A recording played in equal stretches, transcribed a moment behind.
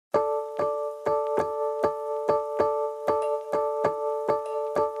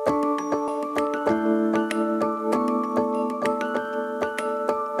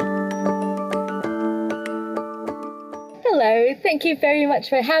thank you very much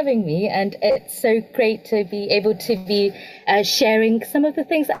for having me. And it's so great to be able to be sharing some of the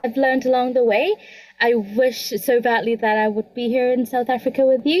things that I've learned along the way. I wish so badly that I would be here in South Africa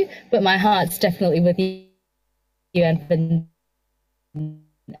with you, but my heart's definitely with you and been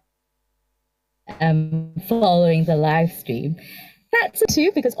following the live stream. That's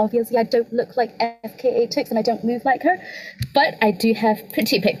too, because obviously I don't look like FKA Tux and I don't move like her, but I do have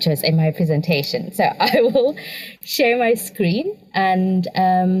pretty pictures in my presentation. So I will share my screen and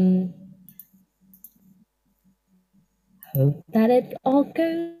hope that it all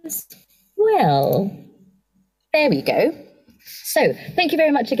goes well. There we go. So thank you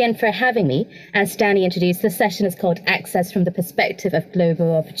very much again for having me. As Danny introduced, the session is called Access from the Perspective of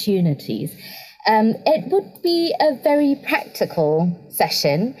Global Opportunities. It would be a very practical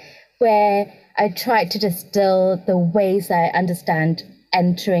session where I tried to distill the ways I understand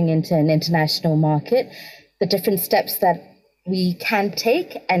entering into an international market, the different steps that we can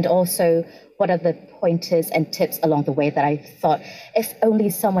take, and also what are the pointers and tips along the way that I thought, if only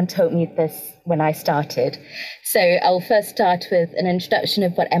someone told me this when I started. So I'll first start with an introduction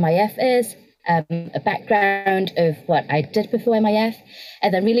of what MIF is, a background of what I did before MIF,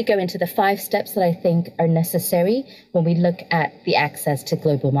 and then really go into the 5 steps that I think are necessary when we look at the access to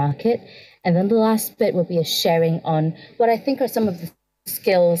global market. And then the last bit will be a sharing on what I think are some of the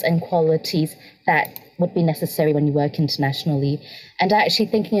skills and qualities that would be necessary when you work internationally. And actually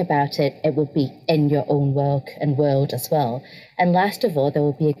thinking about it, it would be in your own work and world as well. And last of all, there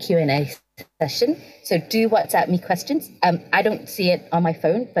will be a Q&A session. So do WhatsApp me questions. I don't see it on my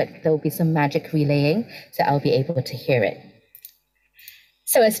phone, but there will be some magic relaying, so I'll be able to hear it.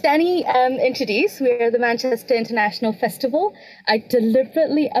 So as Danny introduced, we're the Manchester International Festival. I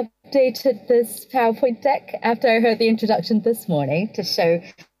deliberately updated this PowerPoint deck after I heard the introduction this morning to show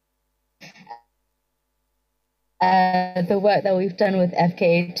the work that we've done with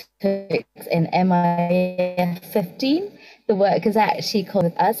FKA in MIF 15. The work is actually called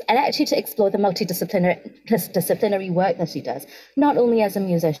With Us, and actually to explore the multidisciplinary work that she does, not only as a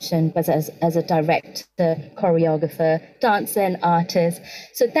musician, but as a director, choreographer, dancer, and artist.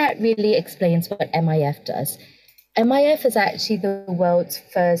 So that really explains what MIF does. MIF is actually the world's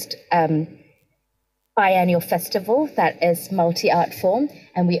first biennial festival that is multi-art form,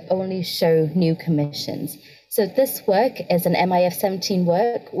 and we only show new commissions. So this work is an MIF 17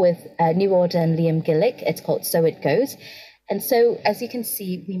 work with New Order and Liam Gillick. It's called So It Goes. And so, as you can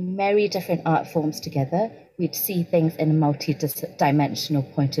see, we marry different art forms together. We'd see things in a multi-dimensional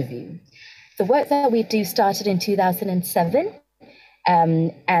point of view. The work that we do started in 2007,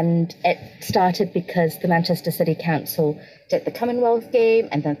 and it started because the Manchester City Council did the Commonwealth Game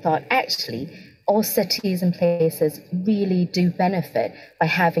and then thought, actually, all cities and places really do benefit by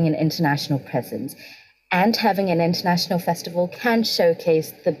having an international presence. And having an international festival can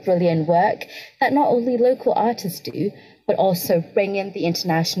showcase the brilliant work that not only local artists do, but also bring in the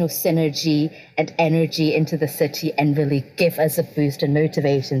international synergy and energy into the city and really give us a boost and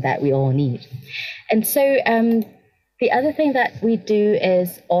motivation that we all need. And so the other thing that we do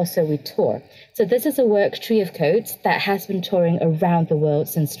is also we tour. So this is a work, Tree of Codes, that has been touring around the world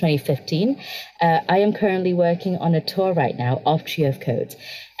since 2015. I am currently working on a tour right now of Tree of Codes.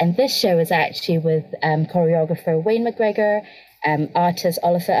 And this show is actually with choreographer Wayne McGregor, artist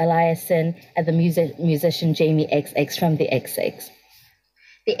Oliver Eliasson, and the musician Jamie XX from the XX.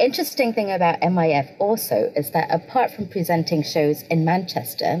 The interesting thing about MIF also is that apart from presenting shows in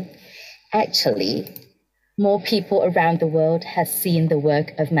Manchester, actually more people around the world has seen the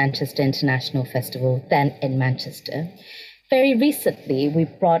work of Manchester International Festival than in Manchester. Very recently, we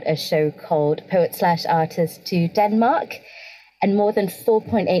brought a show called Poet/Artist to Denmark, and more than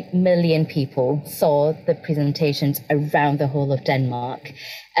 4.8 million people saw the presentations around the whole of Denmark.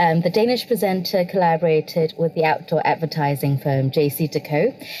 The Danish presenter collaborated with the outdoor advertising firm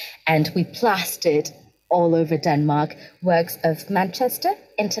JC&Co, and we plastered all over Denmark works of Manchester,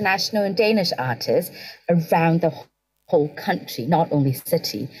 international and Danish artists around the whole country, not only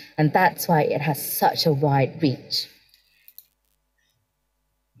city. And that's why it has such a wide reach.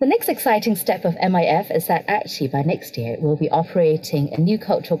 The next exciting step of MIF is that actually by next year, we'll be operating a new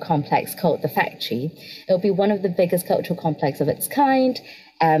cultural complex called The Factory. It'll be one of the biggest cultural complexes of its kind.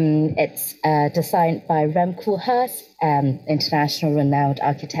 It's designed by Rem Koolhaas, international renowned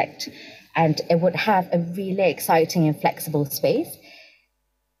architect, and it would have a really exciting and flexible space.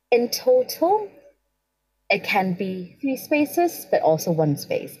 In total, it can be 3 spaces, but also 1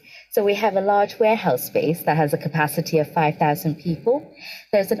 space. So we have a large warehouse space that has a capacity of 5,000 people.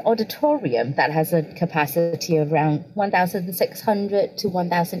 There's an auditorium that has a capacity of around 1,600 to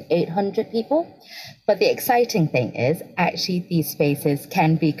 1,800 people. But the exciting thing is actually these spaces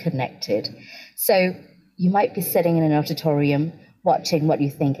can be connected. So you might be sitting in an auditorium watching what you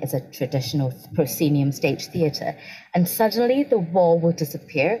think is a traditional proscenium stage theatre, and suddenly the wall will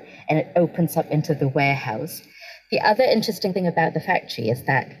disappear and it opens up into the warehouse. The other interesting thing about the factory is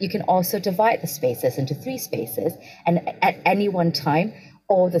that you can also divide the spaces into 3 spaces, and at any one time,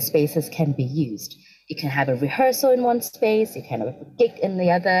 all the spaces can be used. You can have a rehearsal in one space, you can have a gig in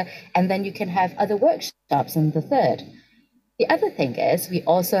the other, and then you can have other workshops in the third. The other thing is we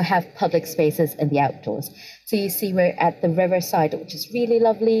also have public spaces in the outdoors. So you see we're at the riverside, which is really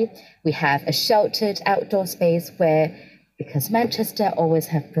lovely. We have a sheltered outdoor space where, because Manchester always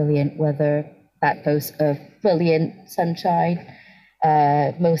have brilliant weather that boasts of brilliant sunshine,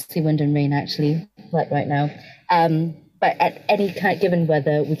 mostly wind and rain actually, like right now. But at any given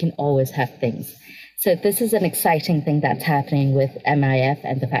weather, we can always have things. So this is an exciting thing that's happening with MIF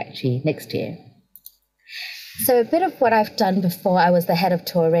and the factory next year. So a bit of what I've done before, I was the head of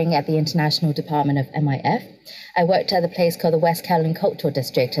touring at the international department of MIF. I worked at a place called the West Kowloon Cultural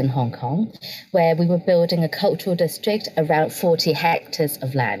District in Hong Kong, where we were building a cultural district around 40 hectares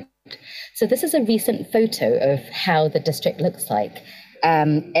of land. So this is a recent photo of how the district looks like.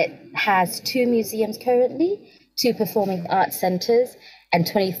 It has 2 museums currently, 2 performing arts centres, and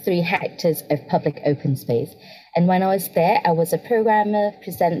 23 hectares of public open space. And when I was there, I was a programmer,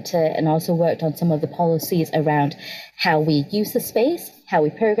 presenter, and also worked on some of the policies around how we use the space, how we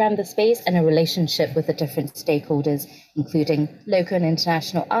program the space, and a relationship with the different stakeholders, including local and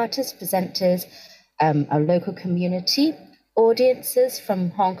international artists, presenters, our local community, audiences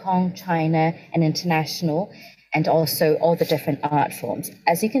from Hong Kong, China, and international, and also all the different art forms.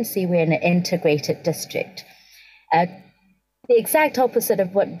 As you can see, we're in an integrated district. The exact opposite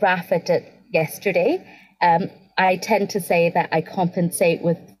of what Rafa did yesterday. I tend to say that I compensate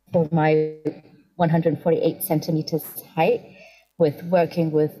for my 148 centimeters height with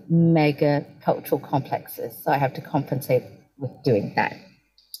working with mega cultural complexes. So I have to compensate with doing that.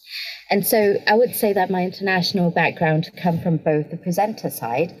 And so I would say that my international background comes from both the presenter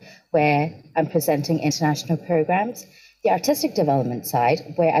side, where I'm presenting international programs, the artistic development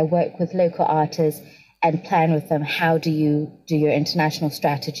side, where I work with local artists and plan with them how do you do your international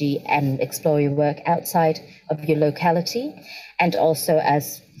strategy and explore your work outside of your locality, and also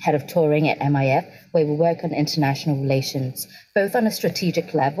as head of touring at MIF, where we work on international relations, both on a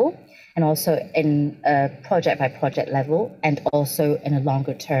strategic level and also in a project by project level, and also in a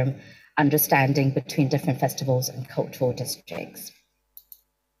longer term understanding between different festivals and cultural districts.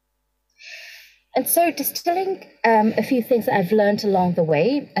 And so distilling a few things that I've learned along the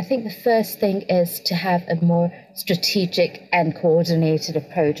way, I think the first thing is to have a more strategic and coordinated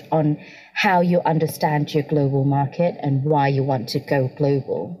approach on how you understand your global market and why you want to go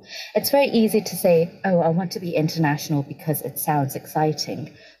global. It's very easy to say, oh, I want to be international because it sounds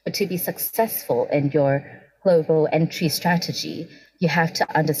exciting. But to be successful in your global entry strategy, you have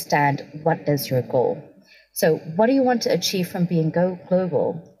to understand what is your goal. So what do you want to achieve from being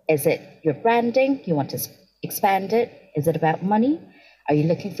global? Is it your branding? You want to expand it? Is it about money? Are you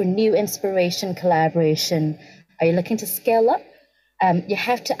looking for new inspiration, collaboration? Are you looking to scale up? You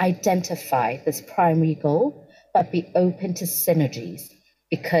have to identify this primary goal, but be open to synergies.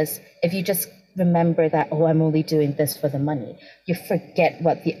 Because if you just remember that, oh, I'm only doing this for the money, you forget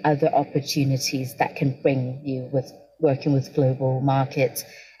what the other opportunities that can bring you with working with global markets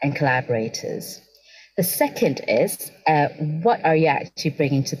and collaborators. The second is, what are you actually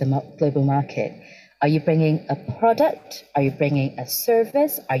bringing to the global market? Are you bringing a product? Are you bringing a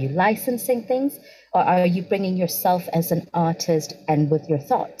service? Are you licensing things? Or are you bringing yourself as an artist and with your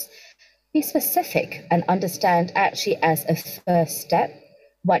thoughts? Be specific and understand actually as a first step,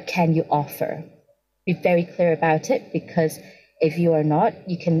 what can you offer? Be very clear about it, because if you are not,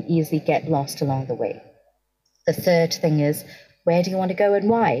 you can easily get lost along the way. The third thing is, where do you want to go and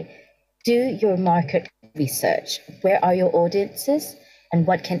why? Do your market research. Where are your audiences and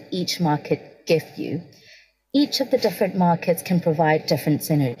what can each market give you? Each of the different markets can provide different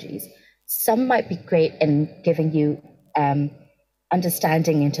synergies. Some might be great in giving you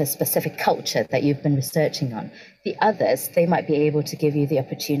understanding into a specific culture that you've been researching on. The others, they might be able to give you the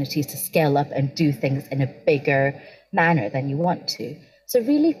opportunities to scale up and do things in a bigger manner than you want to. So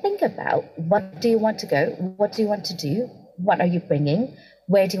really think about, what do you want to go? What do you want to do? What are you bringing?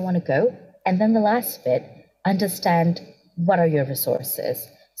 Where do you want to go? And then the last bit, understand what are your resources?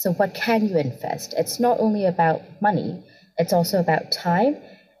 So what can you invest? It's not only about money, it's also about time.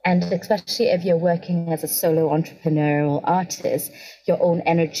 And especially if you're working as a solo entrepreneurial artist, your own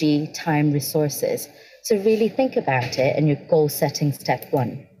energy, time, resources. So really think about it in your goal setting step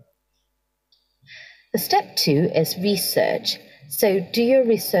 1. The step 2 is research. So do your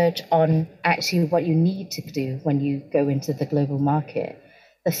research on actually what you need to do when you go into the global market.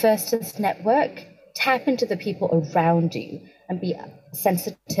 The first is network. Tap into the people around you and be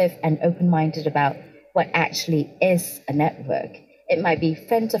sensitive and open-minded about what actually is a network. It might be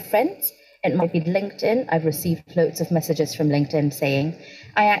friends of friends. It might be LinkedIn. I've received loads of messages from LinkedIn saying,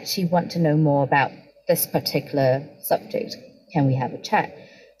 I actually want to know more about this particular subject. Can we have a chat?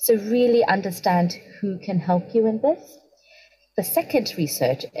 So really understand who can help you in this. The second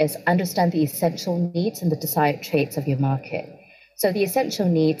research is understand the essential needs and the desired traits of your market. So the essential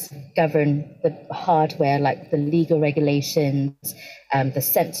needs govern the hardware, like the legal regulations, the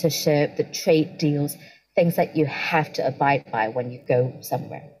censorship, the trade deals, things that you have to abide by when you go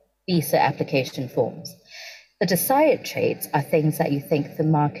somewhere, visa application forms. The desired traits are things that you think the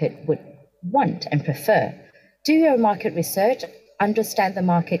market would want and prefer. Do your market research, understand the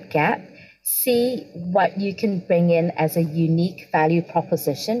market gap, see what you can bring in as a unique value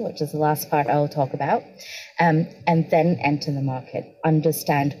proposition, which is the last part I'll talk about, and then enter the market,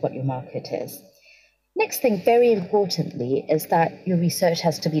 understand what your market is. Next thing, very importantly, is that your research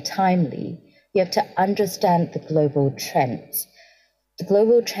has to be timely. You have to understand the global trends. The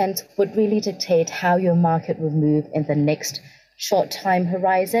global trends would really dictate how your market will move in the next short time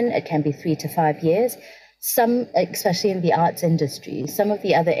horizon. It can be 3 to 5 years. Some, especially in the arts industry, some of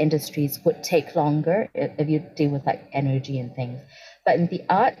the other industries would take longer if you deal with like energy and things. But in the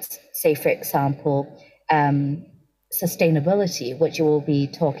arts, say for example, sustainability, which you will be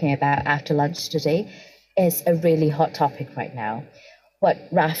talking about after lunch today, is a really hot topic right now. What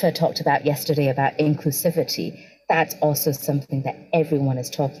Rafa talked about yesterday about inclusivity, that's also something that everyone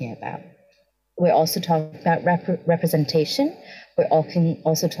is talking about. We're also talking about representation. We're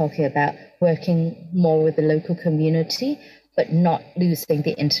also talking about working more with the local community, but not losing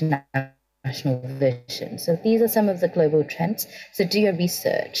the international vision. So these are some of the global trends. So do your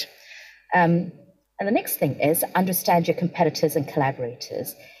research. And the next thing is understand your competitors and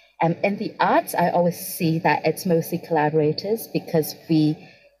collaborators. In the arts, I always see that it's mostly collaborators because we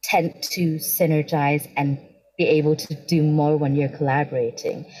tend to synergize and be able to do more when you're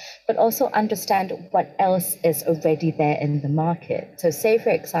collaborating, but also understand what else is already there in the market. So say, for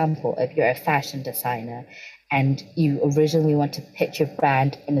example, if you're a fashion designer and you originally want to pitch your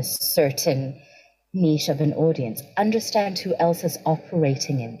brand in a certain niche of an audience, understand who else is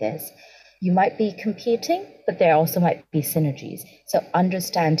operating in this. You might be competing, but there also might be synergies. So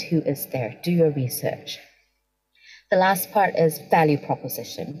understand who is there, do your research. The last part is value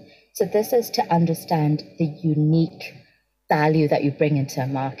proposition. So this is to understand the unique value that you bring into a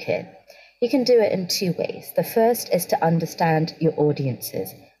market. You can do it in 2 ways. The first is to understand your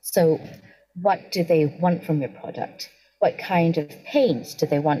audiences. So what do they want from your product? What kind of pains do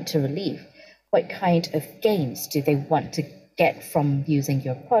they want to relieve? What kind of gains do they want to get from using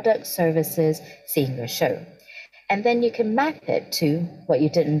your products, services, seeing your show? And then you can map it to what you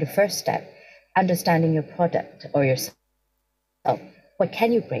did in the first step, understanding your product or yourself. What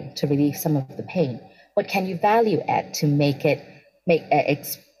can you bring to relieve some of the pain? What can you value add to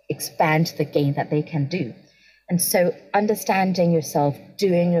expand the gain that they can do? And so understanding yourself,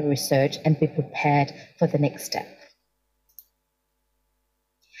 doing your research, and be prepared for the next step.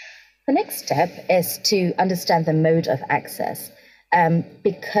 The next step is to understand the mode of access.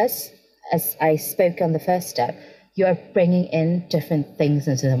 Because, as I spoke on the first step, you are bringing in different things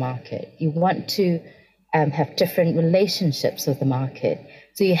into the market. You want to have different relationships with the market.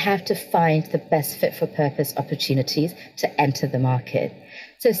 So you have to find the best fit for purpose opportunities to enter the market.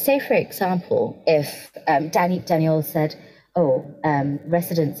 So say, for example, if Daniel said,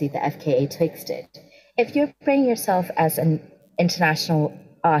 residency, the FKA Twigs did. If you're bringing yourself as an international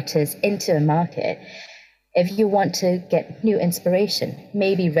artist into a market, if you want to get new inspiration,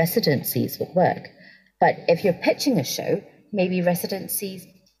 maybe residencies would work. But if you're pitching a show, maybe residencies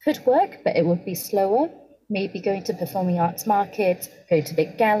could work, but it would be slower. Maybe going to performing arts markets, going to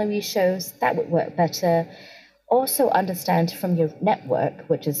big gallery shows, that would work better. Also understand from your network,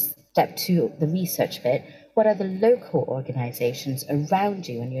 which is step 2, the research bit, what are the local organizations around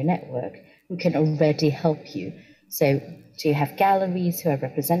you in your network who can already help you? So do you have galleries who are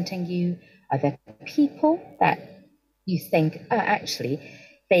representing you? Are there people that you think, actually,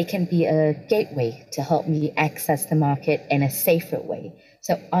 they can be a gateway to help me access the market in a safer way?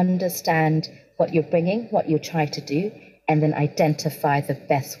 So understand what you're bringing, what you're trying to do, and then identify the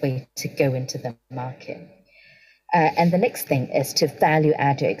best way to go into the market. And the next thing is to value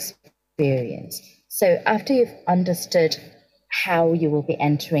add your experience. So after you've understood how you will be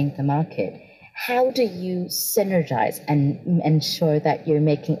entering the market, how do you synergize and ensure that you're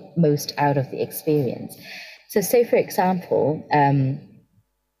making most out of the experience? So say, for example,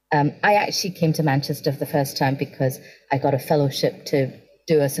 I actually came to Manchester for the first time because I got a fellowship to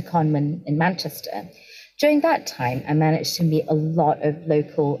do a secondment in Manchester. During that time, I managed to meet a lot of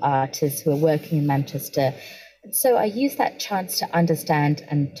local artists who are working in Manchester. So I used that chance to understand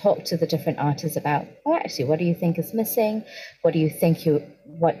and talk to the different artists about, oh, actually, what do you think is missing? What do you think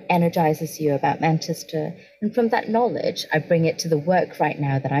what energizes you about Manchester? And from that knowledge, I bring it to the work right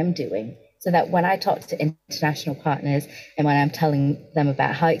now that I'm doing, so that when I talk to international partners and when I'm telling them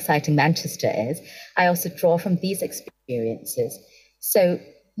about how exciting Manchester is, I also draw from these experiences. So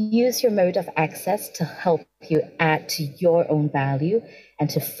use your mode of access to help you add to your own value and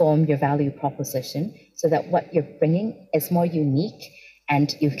to form your value proposition so that what you're bringing is more unique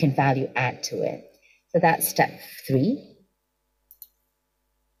and you can value add to it. So that's step 3.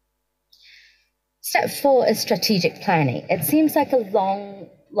 Step 4 is strategic planning. It seems like a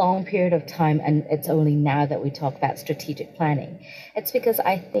long period of time, and it's only now that we talk about strategic planning. It's because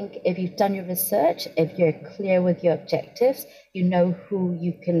I think if you've done your research, if you're clear with your objectives, you know who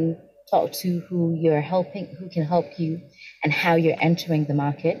you can talk to, who you're helping, who can help you, and how you're entering the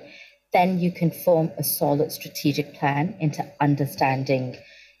market, then you can form a solid strategic plan into understanding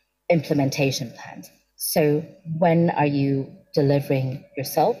implementation plans. So when are you delivering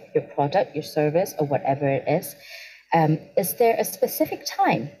yourself, your product, your service, or whatever it is? Is there a specific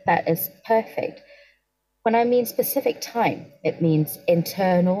time that is perfect? When I mean specific time, it means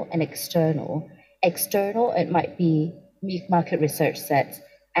internal and external. External, it might be market research sets,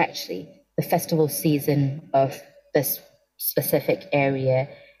 actually, the festival season of this specific area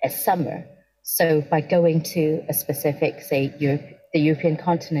is summer. So by going to a specific, say, the European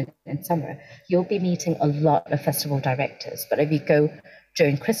continent in summer, you'll be meeting a lot of festival directors. But if you go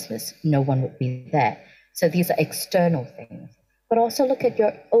during Christmas, no one would be there. So these are external things. But also look at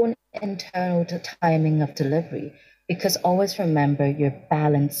your own internal timing of delivery, because always remember you're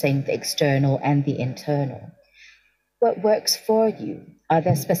balancing the external and the internal. What works for you? Are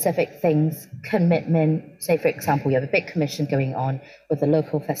there specific things, commitment? Say, for example, you have a big commission going on with a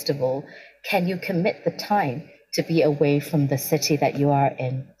local festival. Can you commit the time to be away from the city that you are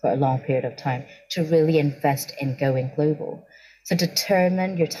in for a long period of time to really invest in going global? So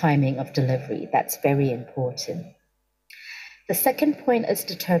determine your timing of delivery. That's very important. The second point is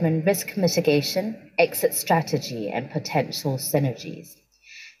determine risk mitigation, exit strategy, and potential synergies.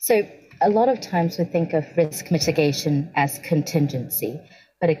 So a lot of times we think of risk mitigation as contingency,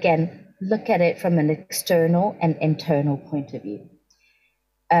 but again, look at it from an external and internal point of view.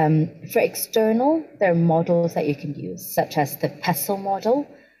 For external, there are models that you can use, such as the PESTLE model.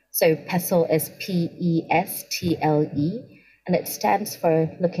 So PESTLE is PESTLE, and it stands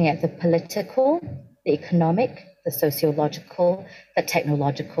for looking at the political, the economic, the sociological, the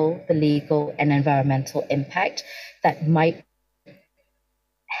technological, the legal, and environmental impact that might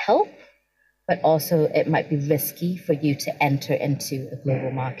help, but also it might be risky for you to enter into a global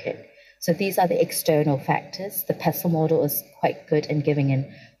market. So these are the external factors. The PESTLE model is quite good in giving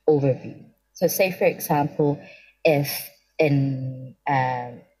an overview. So say, for example, if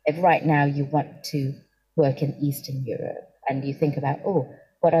right now you want to work in Eastern Europe and you think about,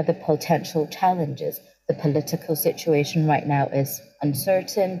 what are the potential challenges? The political situation right now is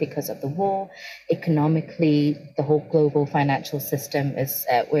uncertain because of the war. Economically, the whole global financial system is,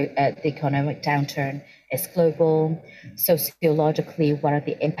 the economic downturn is global. Sociologically, what are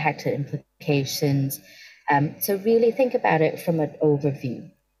the impact and implications? So really think about it from an overview.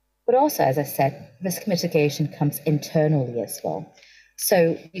 But also, as I said, risk mitigation comes internally as well.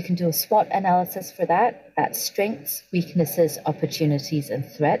 So you can do a SWOT analysis for that. That's strengths, weaknesses, opportunities, and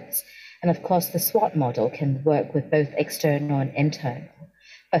threats. And of course, the SWOT model can work with both external and internal.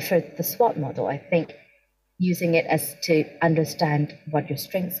 But for the SWOT model, I think using it as to understand what your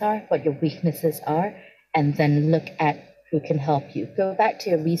strengths are, what your weaknesses are, and then look at who can help you. Go back to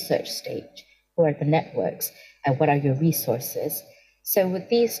your research stage. Who are the networks and what are your resources? So with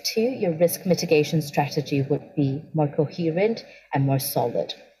these two, your risk mitigation strategy would be more coherent and more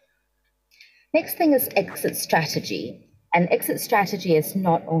solid. Next thing is exit strategy. And exit strategy is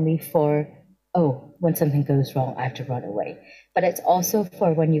not only for, when something goes wrong, I have to run away, but it's also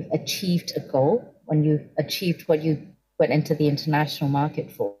for when you've achieved a goal, when you've achieved what you went into the international market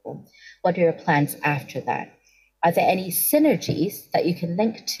for. What are your plans after that? Are there any synergies that you can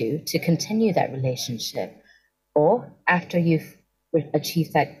link to continue that relationship? Or after you've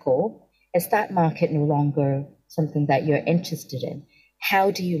achieved that goal, is that market no longer something that you're interested in?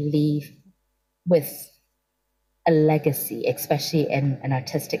 How do you leave with a legacy, especially in an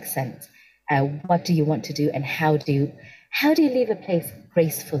artistic sense? What do you want to do, and how do you leave a place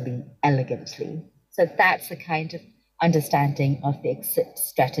gracefully, elegantly? So that's the kind of understanding of the exit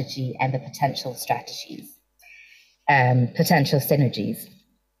strategy and the potential strategies, potential synergies.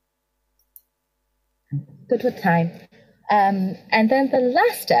 Good with time. And then the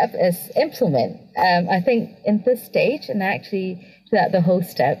last step is implement. I think in this stage, and actually throughout the whole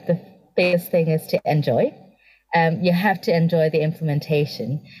step, the biggest thing is to enjoy. You have to enjoy the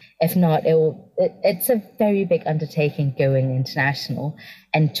implementation. If not, it's a very big undertaking going international.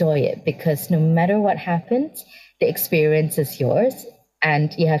 Enjoy it, because no matter what happens, the experience is yours,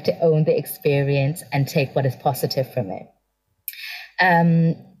 and you have to own the experience and take what is positive from it.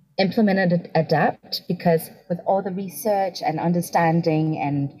 Implement and adapt, because with all the research and understanding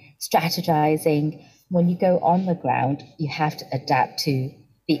and strategizing, when you go on the ground, you have to adapt to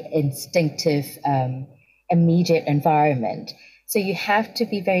the instinctive, immediate environment. So you have to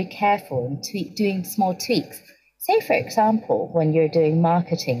be very careful in doing small tweaks. Say, for example, when you're doing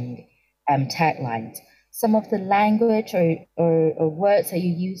marketing taglines, some of the language or words that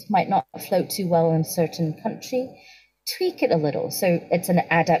you use might not float too well in a certain country. Tweak it a little. So it's an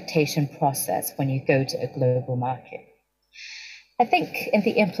adaptation process when you go to a global market. I think in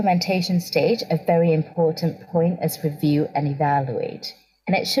the implementation stage, a very important point is review and evaluate.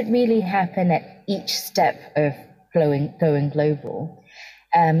 And it should really happen at each step of going global.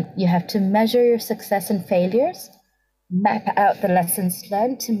 You have to measure your success and failures, map out the lessons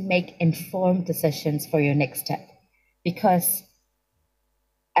learned to make informed decisions for your next step. Because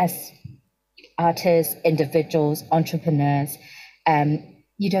as artists, individuals, entrepreneurs,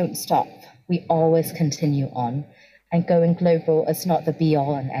 you don't stop. We always continue on. And going global is not the be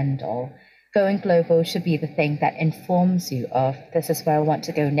all and end all. Going global should be the thing that informs you of, this is where I want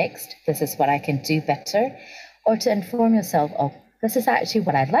to go next, this is what I can do better, or to inform yourself of, this is actually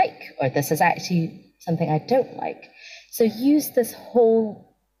what I like, or this is actually something I don't like. So use this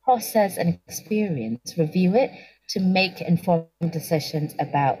whole process and experience, review it to make informed decisions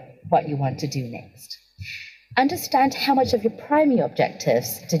about what you want to do next. Understand how much of your primary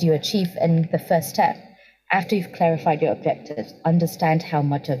objectives did you achieve in the first step. After you've clarified your objectives, understand how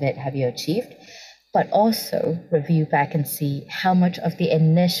much of it have you achieved, but also review back and see how much of the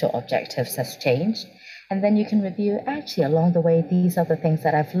initial objectives has changed. And then you can review, actually, along the way, these are the things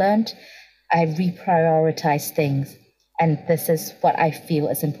that I've learned. I reprioritize things, and this is what I feel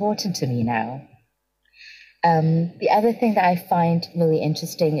is important to me now. The other thing that I find really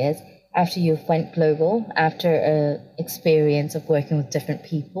interesting is after you've went global, after an experience of working with different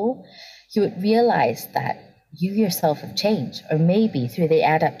people, you would realize that you yourself have changed, or maybe through the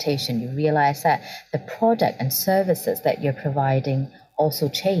adaptation, you realize that the product and services that you're providing also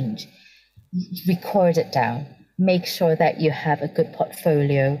change. Record it down. Make sure that you have a good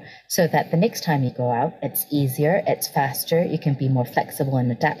portfolio so that the next time you go out, it's easier, it's faster, you can be more flexible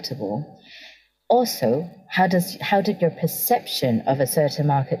and adaptable. Also, how did your perception of a certain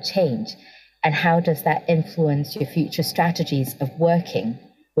market change? And how does that influence your future strategies of working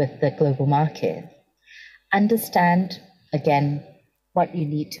with the global market? Understand, again, what you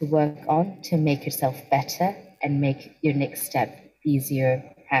need to work on to make yourself better and make your next step easier,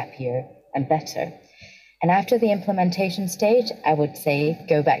 happier, and better. And after the implementation stage, I would say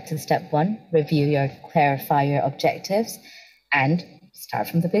go back to step one, clarify your objectives, and start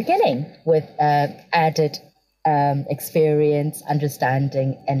from the beginning with added experience,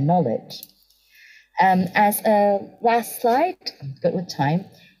 understanding, and knowledge. As a last slide, I'm good with time,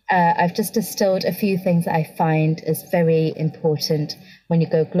 I've just distilled a few things that I find is very important when you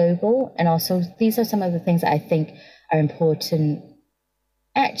go global. And also, these are some of the things that I think are important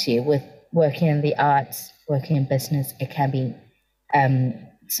actually with working in the arts, working in business. It can be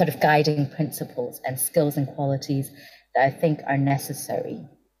sort of guiding principles and skills and qualities that I think are necessary.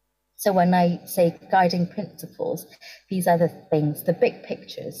 So when I say guiding principles, these are the things, the big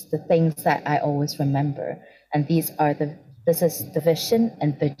pictures, the things that I always remember. And this is the vision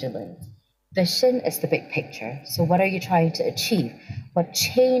and vigilance. Vision is the big picture. So what are you trying to achieve? What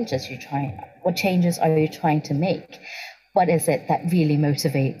changes are you trying to make? What is it that really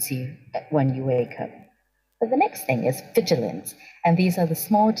motivates you when you wake up? But the next thing is vigilance. And these are the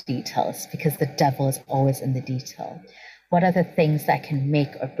small details, because the devil is always in the detail. What are the things that can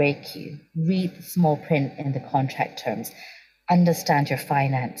make or break you? Read the small print in the contract terms. Understand your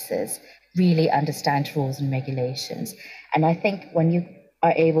finances. Really understand rules and regulations. And I think when you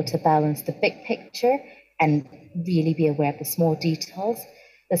are able to balance the big picture and really be aware of the small details,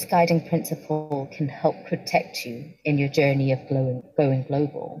 this guiding principle can help protect you in your journey of going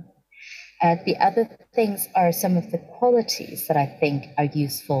global. The other things are some of the qualities that I think are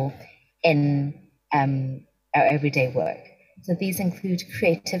useful in our everyday work. So these include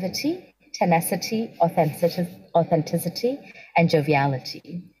creativity, tenacity, authenticity, and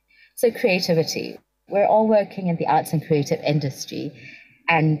joviality. So creativity, we're all working in the arts and creative industry,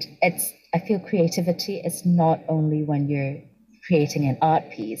 and I feel creativity is not only when you're creating an art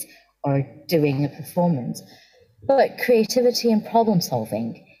piece or doing a performance, but creativity and problem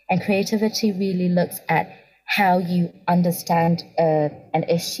solving. And creativity really looks at how you understand an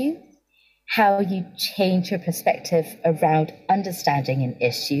issue, how you change your perspective around understanding an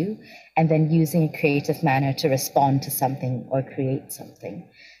issue, and then using a creative manner to respond to something or create something.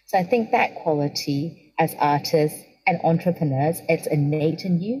 So I think that quality as artists and entrepreneurs, it's innate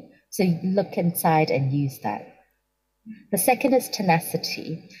in you. So you look inside and use that. The second is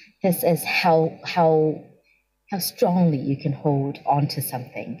tenacity. This is how strongly you can hold on to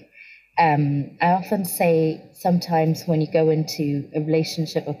something. I often say sometimes when you go into a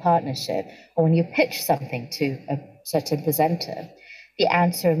relationship or partnership, or when you pitch something to a certain presenter, the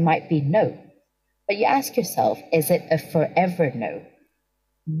answer might be no. But you ask yourself, is it a forever no?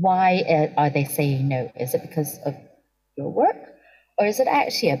 Why are they saying no? Is it because of your work? Or is it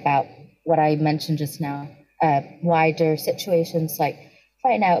actually about what I mentioned just now, wider situations like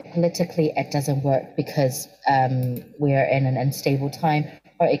right now politically it doesn't work because we're in an unstable time,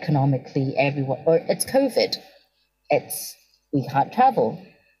 or economically everyone, or it's COVID, we can't travel.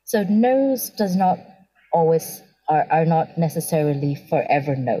 So no's does not always are not necessarily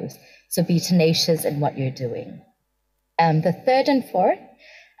forever no's. So be tenacious in what you're doing. The third and fourth,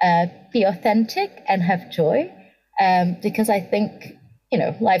 be authentic and have joy, because I think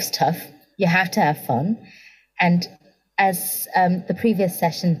life's tough. You have to have fun, and as the previous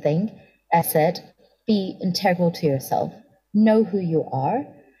session thing I said, be integral to yourself. Know who you are.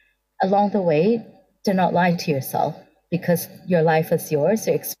 Along the way, do not lie to yourself, because your life is yours,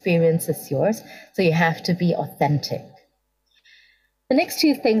 your experience is yours, so you have to be authentic. The next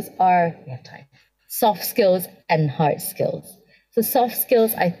two things are, we have time, soft skills and hard skills. So soft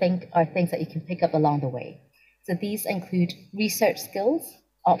skills, I think, are things that you can pick up along the way. So these include research skills,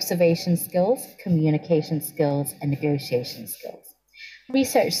 observation skills, communication skills, and negotiation skills.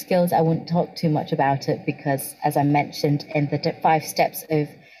 Research skills, I won't talk too much about it because, as I mentioned in the 5 steps of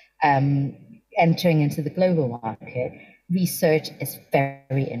entering into the global market, research is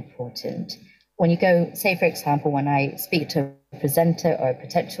very important. When you go, say, for example, when I speak to a presenter or a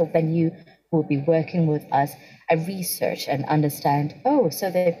potential venue who will be working with us, I research and understand, so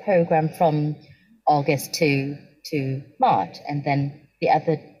they program from August to March, and then the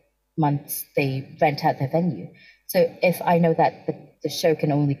other months they rent out their venue. So if I know that the show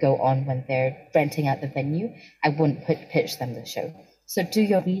can only go on when they're renting out the venue, I wouldn't pitch them the show. So do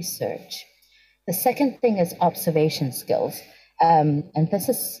your research. The second thing is observation skills. And this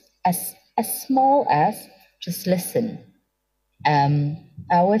is as small as just listen. I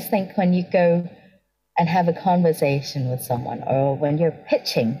always think when you go and have a conversation with someone, or when you're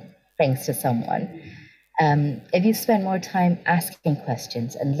pitching things to someone, if you spend more time asking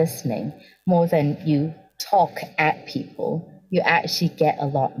questions and listening more than you talk at people, you actually get a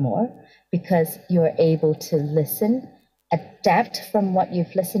lot more, because you're able to listen, adapt from what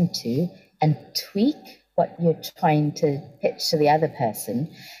you've listened to, and tweak what you're trying to pitch to the other person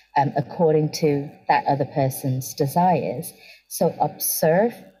according to that other person's desires. So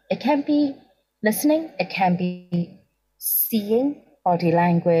observe. It can be listening, it can be seeing body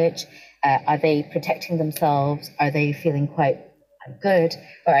language. Are they protecting themselves? Are they feeling quite good?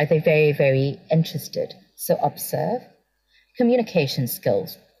 Or are they very, very interested? So observe. Communication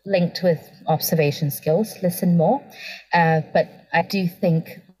skills linked with observation skills, listen more. But I do think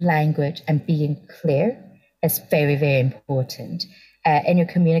language and being clear is very, very important. In your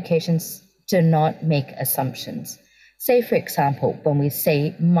communications, do not make assumptions. Say, for example, when we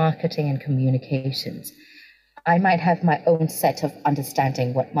say marketing and communications, I might have my own set of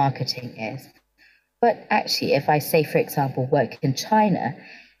understanding what marketing is. But actually, if I say, for example, work in China,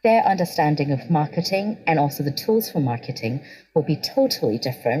 their understanding of marketing and also the tools for marketing will be totally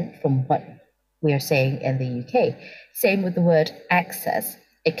different from what we are saying in the UK. Same with the word access.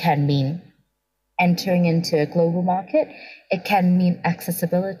 It can mean entering into a global market. It can mean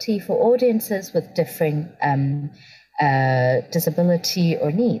accessibility for audiences with differing disability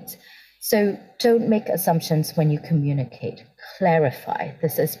or needs. So don't make assumptions when you communicate. Clarify.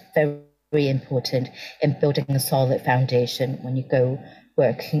 This is very, very important in building a solid foundation when you go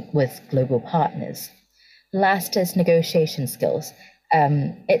working with global partners. Last is negotiation skills.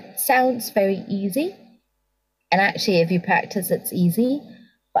 It sounds very easy, and actually, if you practice, it's easy.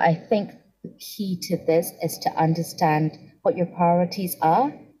 But I think the key to this is to understand what your priorities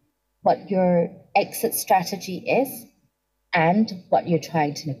are, what your exit strategy is, and what you're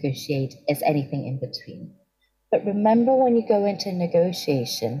trying to negotiate is anything in between. But remember, when you go into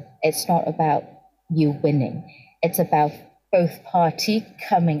negotiation, it's not about you winning. It's about both parties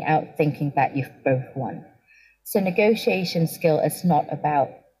coming out thinking that you've both won. So negotiation skill is not about,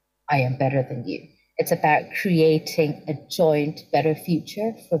 I am better than you. It's about creating a joint better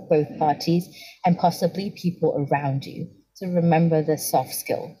future for both parties and possibly people around you. So remember the soft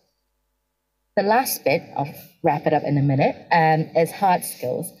skill. The last bit, I'll wrap it up in a minute, is hard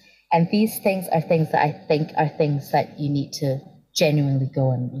skills. And these things are things that I think are things that you need to genuinely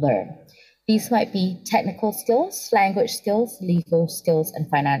go and learn. These might be technical skills, language skills, legal skills, and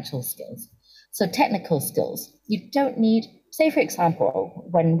financial skills. So technical skills, you don't need, say for example,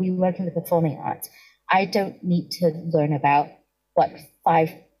 when we work in the performing arts, I don't need to learn about what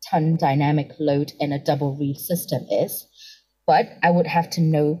 5-ton dynamic load in a double reed system is, but I would have to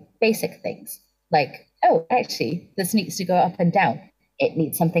know basic things like, oh, actually, this needs to go up and down. It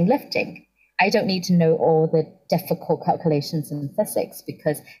needs something lifting. I don't need to know all the difficult calculations in physics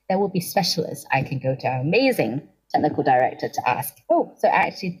because there will be specialists. I can go to our amazing technical director to ask, oh, so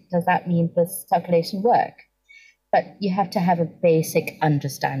actually, does that mean this calculation work? But you have to have a basic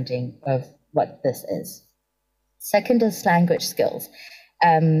understanding of what this is. Second is language skills.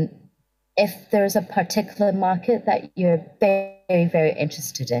 If there's a particular market that you're very, very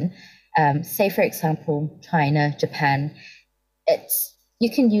interested in, say, for example, China, Japan, you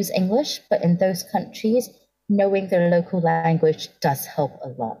can use English, but in those countries, knowing their local language does help a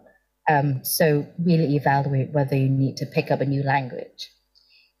lot. So really evaluate whether you need to pick up a new language.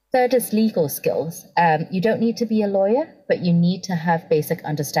 Third is legal skills. You don't need to be a lawyer, but you need to have basic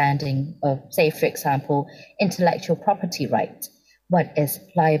understanding of, say, for example, intellectual property rights. What is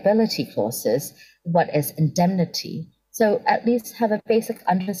liability clauses? What is indemnity? So at least have a basic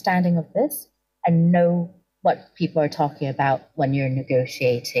understanding of this and know what people are talking about when you're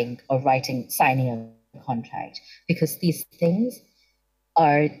negotiating or signing a contract, because these things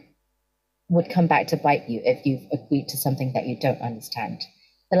would come back to bite you if you've agreed to something that you don't understand.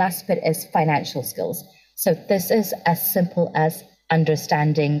 The last bit is financial skills. So this is as simple as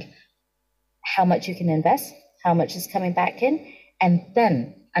understanding how much you can invest, how much is coming back in, and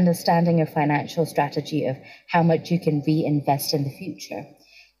then understanding your financial strategy of how much you can reinvest in the future.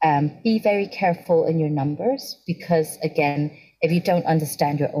 Be very careful in your numbers because, again, if you don't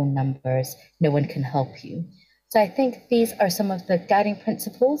understand your own numbers, no one can help you. So I think these are some of the guiding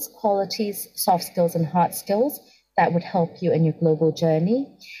principles, qualities, soft skills, and hard skills that would help you in your global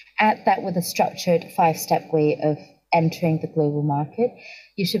journey. Add that with a structured 5-step way of entering the global market,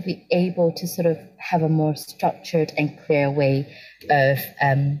 you should be able to sort of have a more structured and clear way of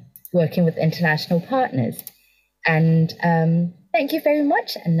working with international partners. And thank you very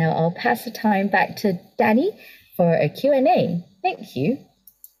much. And now I'll pass the time back to Danny for a Q&A. Thank you.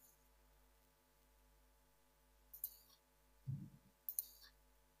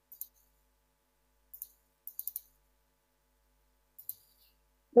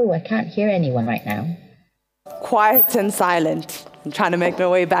 Oh, I can't hear anyone right now. Quiet and silent. I'm trying to make my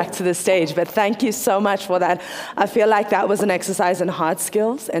way back to the stage, but thank you so much for that. I feel like that was an exercise in hard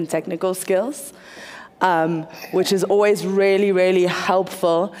skills and technical skills, which is always really, really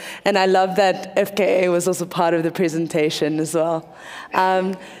helpful. And I love that FKA was also part of the presentation as well.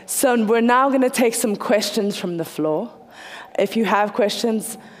 So we're now going to take some questions from the floor. If you have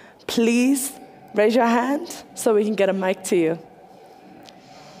questions, please raise your hand so we can get a mic to you.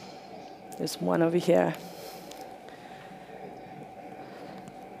 There's one over here.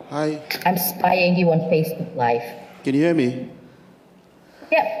 Hi. I'm spying you on Facebook Live. Can you hear me?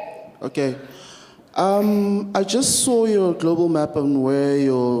 Yep. Okay. I just saw your global map and where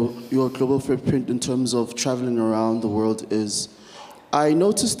your global footprint in terms of traveling around the world is. I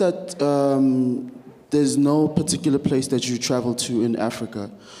noticed that there's no particular place that you travel to in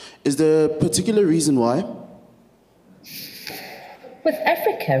Africa. Is there a particular reason why? With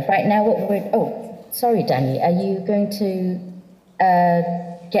Africa, right now, sorry, Danny, are you going to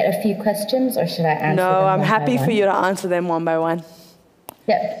get a few questions or should I answer them? No, I'm happy for you to answer them one by one.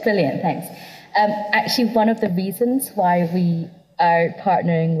 Yeah, brilliant, thanks. Actually, one of the reasons why we are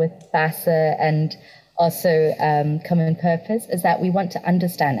partnering with BASA and also Common Purpose is that we want to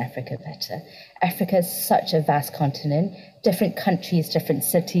understand Africa better. Africa is such a vast continent. Different countries, different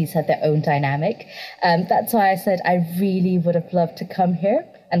cities have their own dynamic. That's why I said I really would have loved to come here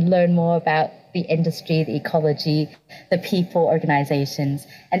and learn more about the industry, the ecology, the people, organizations,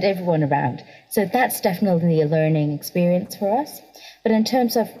 and everyone around. So that's definitely a learning experience for us. But in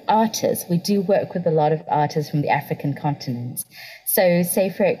terms of artists, we do work with a lot of artists from the African continent. So say,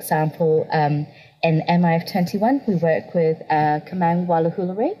 for example, in MIF 21, we work with Kamang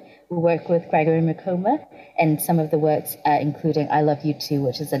Walahulare, we work with Gregory Makoma, and some of the works, including I Love You Too,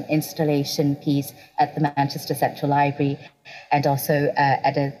 which is an installation piece at the Manchester Central Library, and also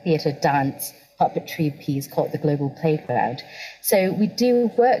at a theatre dance puppetry piece called The Global Playground. So we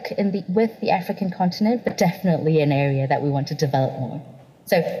do work with the African continent, but definitely an area that we want to develop more.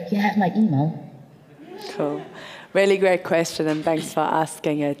 So you have my email. Cool. Really great question, and thanks for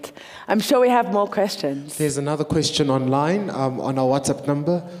asking it. I'm sure we have more questions. There's another question online on our WhatsApp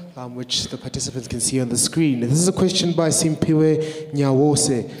number, which the participants can see on the screen. This is a question by Simpiwe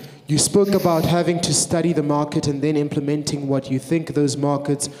Nyawose. You spoke about having to study the market and then implementing what you think those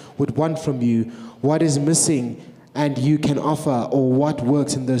markets would want from you. What is missing and you can offer, or what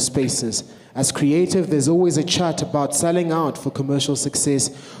works in those spaces? As creative, there's always a chat about selling out for commercial success,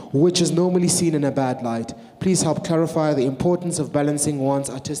 which is normally seen in a bad light. Please help clarify the importance of balancing one's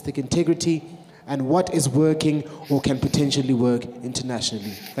artistic integrity and what is working or can potentially work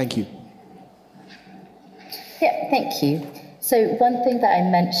internationally. Thank you. Yeah, thank you. So one thing that I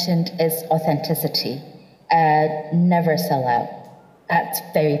mentioned is authenticity. Never sell out. That's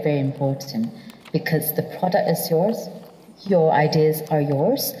very, very important, because the product is yours, your ideas are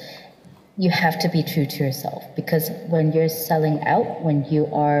yours. You have to be true to yourself, because when you're selling out, when you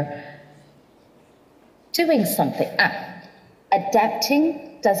are doing something,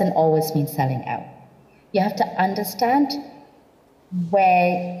 adapting doesn't always mean selling out. You have to understand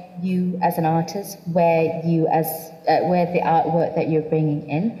where you as an artist, where the artwork that you're bringing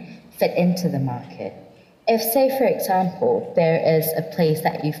in fit into the market. If, say, for example, there is a place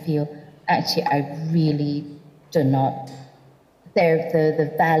that you feel, actually, I really do not,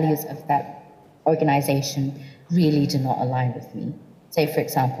 the values of that organization really do not align with me. Say, for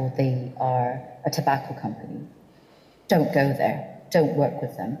example, they are a tobacco company. Don't go there. Don't work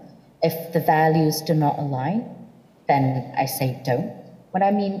with them. If the values do not align, then I say don't. When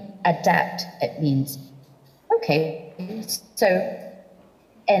I mean adapt, it means, okay, so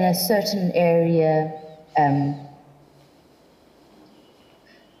in a certain area,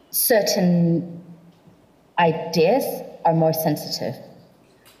 certain ideas are more sensitive.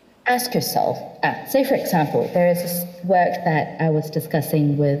 Ask yourself, say for example, there is this work that I was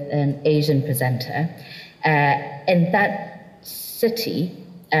discussing with an Asian presenter. In that city,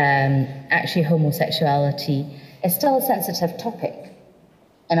 actually homosexuality is still a sensitive topic.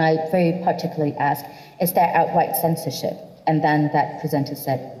 And I very particularly asked, is there outright censorship? And then that presenter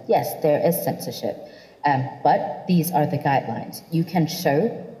said, yes, there is censorship, but these are the guidelines. You can show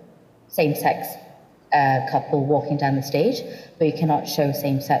same-sex couple walking down the stage, but you cannot show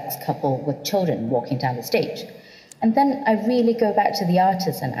same-sex couple with children walking down the stage. And then I really go back to the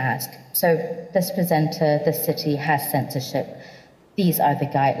artist and ask, so this presenter, this city has censorship. These are the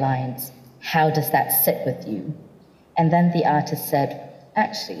guidelines. How does that sit with you? And then the artist said,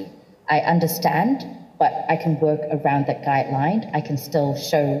 actually, I understand, but I can work around that guideline. I can still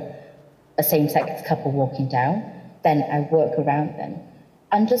show a same-sex couple walking down. Then I work around them.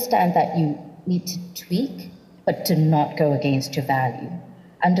 Understand that you need to tweak, but do not go against your value.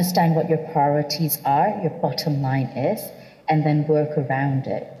 Understand what your priorities are, your bottom line is, and then work around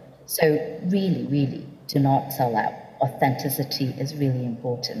it. So really, really do not sell out. Authenticity is really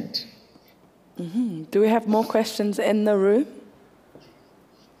important. Mm-hmm. Do we have more questions in the room?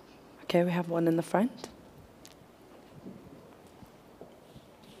 Okay, we have one in the front.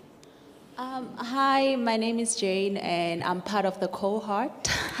 Hi, my name is Jane, and I'm part of the cohort.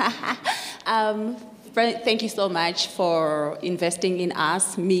 Thank you so much for investing in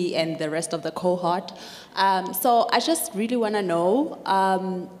us, me and the rest of the cohort. So I just really want to know,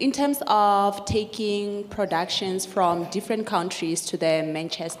 in terms of taking productions from different countries to the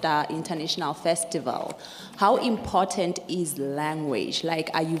Manchester International Festival, how important is language? Like,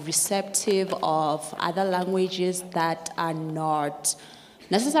 are you receptive of other languages that are not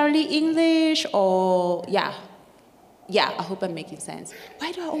necessarily English, or yeah, I hope I'm making sense.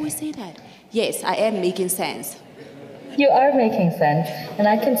 Why do I always say that? Yes, I am making sense. You are making sense, and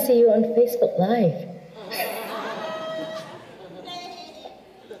I can see you on Facebook Live.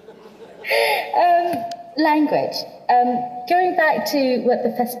 Language. Going back to what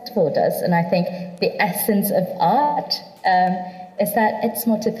the festival does, and I think the essence of art is that it's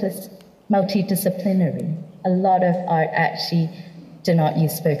multidisciplinary. A lot of art actually do not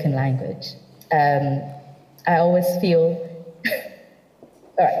use spoken language. I always feel,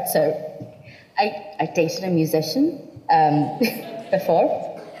 all right, so I dated a musician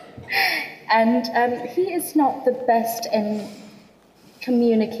before, and he is not the best in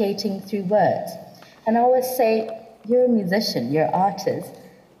communicating through words. And I always say, you're a musician, you're an artist.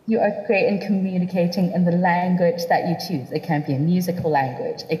 You are great in communicating in the language that you choose. It can be a musical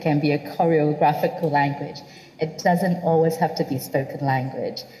language, it can be a choreographical language. It doesn't always have to be spoken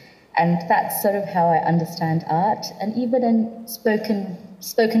language. And that's sort of how I understand art. And even in spoken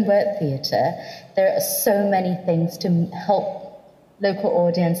word theatre, there are so many things to help local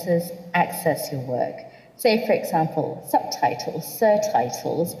audiences access your work. Say, for example, subtitles,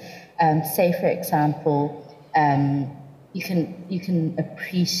 surtitles. Say, for example, you can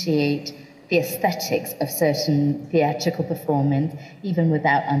appreciate the aesthetics of certain theatrical performance even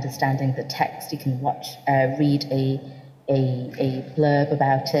without understanding the text. You can read a blurb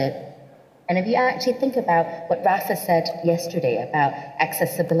about it. And if you actually think about what Rafa said yesterday about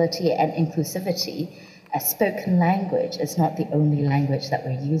accessibility and inclusivity, a spoken language is not the only language that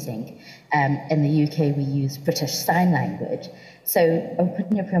we're using. In the UK, we use British Sign Language. So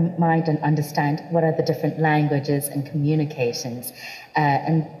open your mind and understand what are the different languages and communications,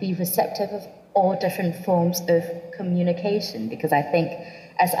 and be receptive of all different forms of communication, because I think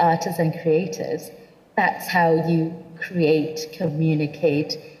as artists and creatives, that's how you create,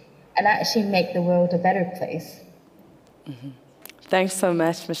 communicate, and actually make the world a better place. Mm-hmm. Thanks so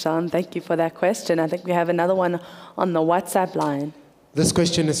much, Michelle, and thank you for that question. I think we have another one on the WhatsApp line. This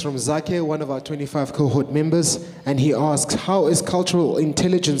question is from Zake, one of our 25 cohort members, and he asks, how is cultural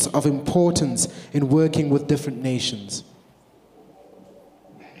intelligence of importance in working with different nations?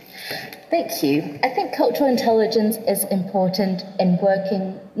 Thank you. I think cultural intelligence is important in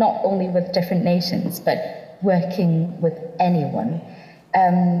working not only with different nations, but working with anyone.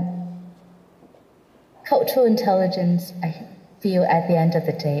 Cultural intelligence, I feel at the end of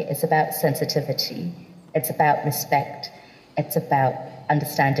the day, is about sensitivity. It's about respect. It's about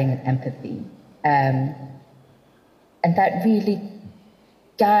understanding and empathy. And that really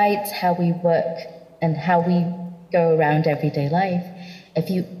guides how we work and how we go around everyday life. If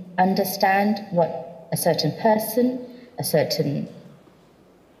you understand what a certain person, a certain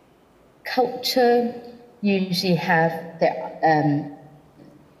culture usually have their...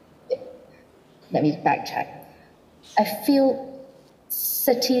 let me backtrack. I feel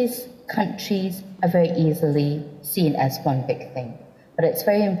cities, countries are very easily seen as one big thing. But it's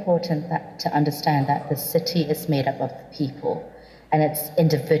very important to understand that the city is made up of people and it's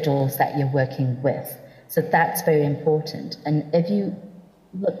individuals that you're working with. So that's very important. And if you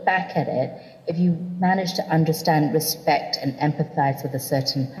look back at it, if you manage to understand, respect, and empathize with a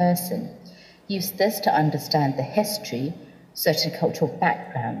certain person, use this to understand the history, certain cultural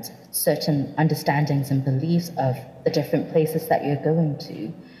backgrounds, certain understandings and beliefs of the different places that you're going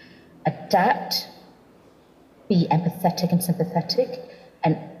to, adapt, be empathetic and sympathetic,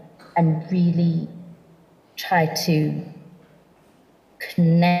 and really try to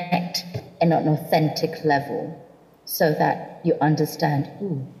connect in an authentic level so that you understand,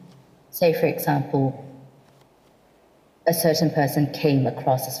 say for example, a certain person came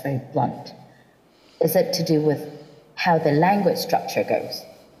across as very blunt. Is it to do with how the language structure goes?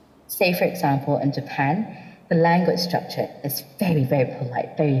 Say for example, in Japan, the language structure is very, very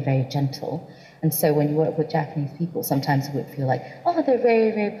polite, very, very gentle. And so when you work with Japanese people, sometimes it would feel like, oh, they're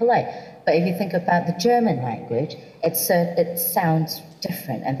very, very polite. But if you think about the German language, it sounds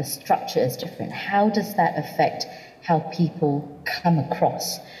different and the structure is different. How does that affect how people come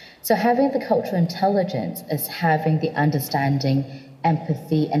across? So having the cultural intelligence is having the understanding,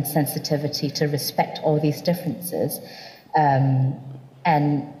 empathy, and sensitivity to respect all these differences.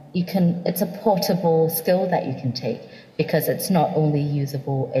 And it's a portable skill that you can take, because it's not only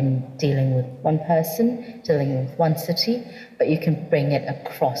usable in dealing with one person, dealing with one city, but you can bring it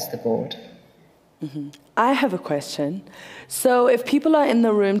across the board. Mm-hmm. I have a question. So if people are in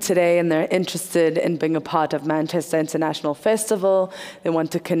the room today and they're interested in being a part of Manchester International Festival, they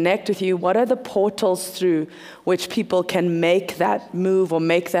want to connect with you, what are the portals through which people can make that move or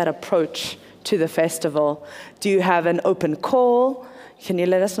make that approach to the festival? Do you have an open call? Can you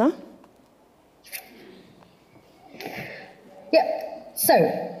let us know? Yep. So,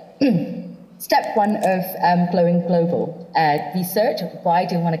 step one of Glowing Global, research, why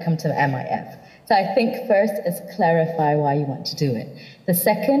do you want to come to MIF? So I think first is clarify why you want to do it. The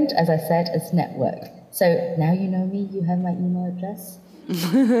second, as I said, is network. So now you know me, you have my email address.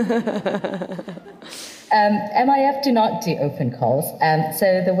 MIF do not do open calls.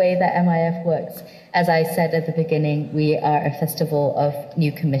 So the way that MIF works, as I said at the beginning, we are a festival of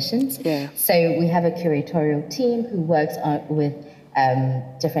new commissions. Yeah. So we have a curatorial team who works with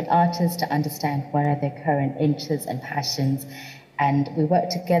different artists to understand what are their current interests and passions, and we work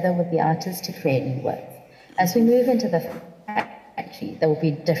together with the artists to create new work. As we move into the factory, there will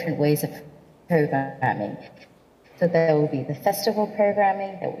be different ways of programming. So there will be the festival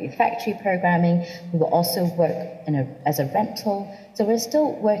programming, there will be factory programming. We will also work as a rental. So we're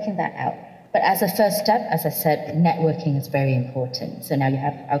still working that out. But as a first step, as I said, networking is very important. So now you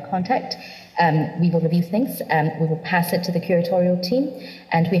have our contact. We will review things. We will pass it to the curatorial team.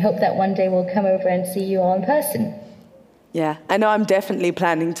 And we hope that one day we'll come over and see you all in person. Yeah, I know I'm definitely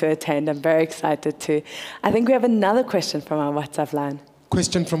planning to attend. I'm very excited too. I think we have another question from our WhatsApp line.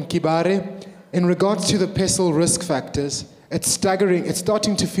 Question from Kibare. In regards to the PESEL risk factors, it's staggering. It's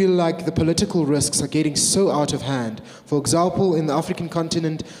starting to feel like the political risks are getting so out of hand. For example, in the African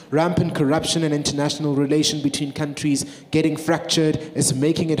continent, rampant corruption and international relation between countries getting fractured is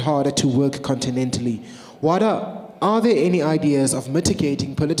making it harder to work continentally. Are there any ideas of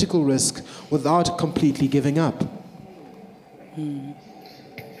mitigating political risk without completely giving up?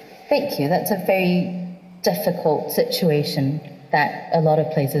 Thank you. That's a very difficult situation that a lot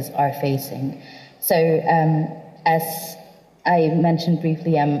of places are facing. So as I mentioned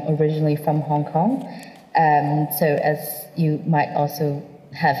briefly, I'm originally from Hong Kong. So as you might also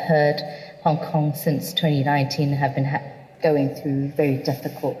have heard, Hong Kong since 2019 have been going through a very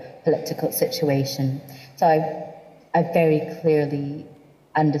difficult political situation. So I very clearly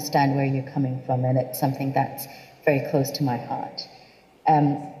understand where you're coming from, and it's something that's very close to my heart.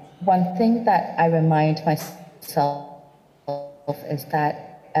 One thing that I remind myself is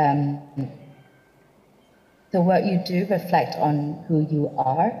that the work you do reflect on who you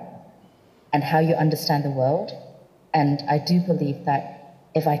are and how you understand the world. And I do believe that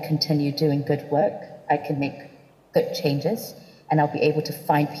if I continue doing good work, I can make good changes, and I'll be able to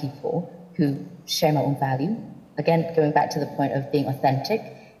find people who share my own value. Again, going back to the point of being authentic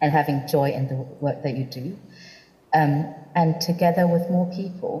and having joy in the work that you do. And together with more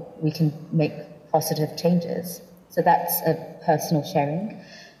people, we can make positive changes. So that's a personal sharing.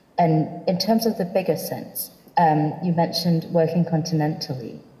 And in terms of the bigger sense, you mentioned working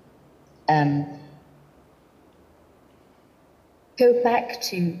continentally. Go back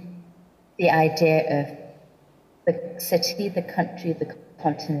to the idea of the city, the country, the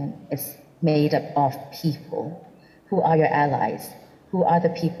continent is made up of people. Who are your allies? Who are the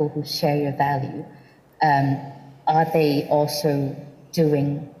people who share your value? Are they also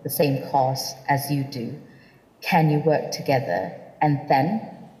doing the same cause as you do? Can you work together? And then,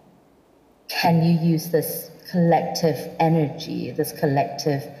 can you use this collective energy, this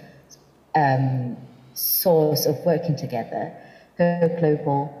collective source of working together, go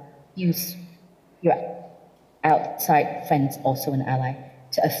global, use your outside friends, also an ally,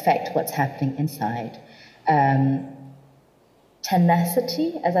 to affect what's happening inside.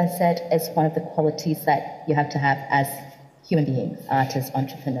 Tenacity, as I said, is one of the qualities that you have to have as human beings, artists,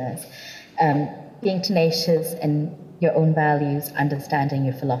 entrepreneurs. Being tenacious in your own values, understanding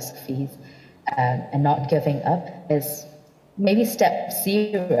your philosophies, and not giving up is maybe step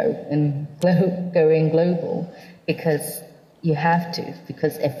 0 in going global, because you have to,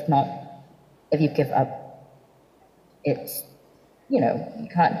 because if not, if you give up, it's, you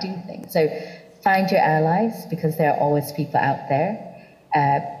can't do things. So find your allies, because there are always people out there.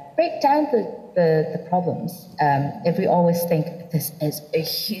 Break down the problems. If we always think this is a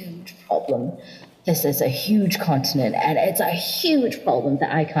huge problem, this is a huge continent, and it's a huge problem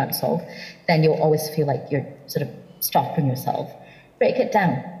that I can't solve, then you'll always feel like you're sort of stopping yourself. Break it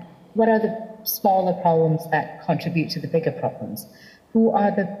down. What are the smaller problems that contribute to the bigger problems? Who are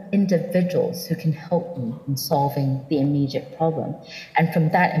the individuals who can help me in solving the immediate problem? And from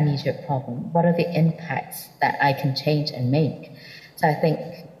that immediate problem, what are the impacts that I can change and make? So I think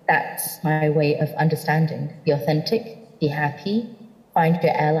that's my way of understanding. Be authentic, be happy, find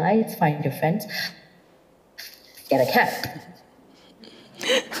your allies, find your friends, get a cat.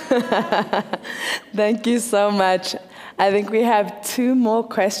 Thank you so much. I think we have 2 more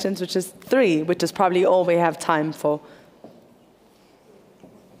questions, which is 3, which is probably all we have time for.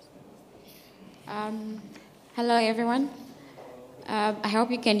 Hello, everyone. I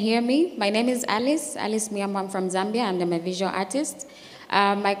hope you can hear me. My name is Alice Miambo. I'm from Zambia, and I'm a visual artist.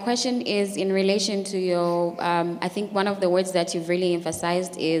 My question is in relation to your, I think one of the words that you've really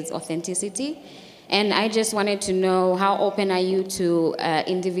emphasized is authenticity. And I just wanted to know, how open are you to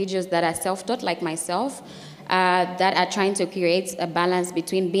individuals that are self-taught, like myself, that are trying to create a balance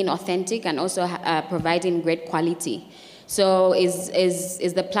between being authentic and also providing great quality? So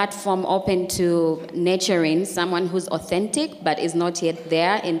is the platform open to nurturing someone who's authentic but is not yet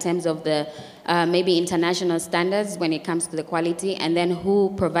there in terms of the maybe international standards when it comes to the quality, and then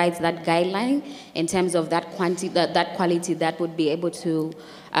who provides that guideline in terms of that quality that would be able to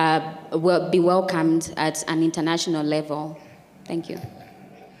be welcomed at an international level? Thank you.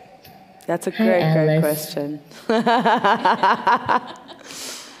 That's a great question.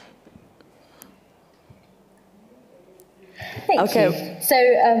 Thank you. So,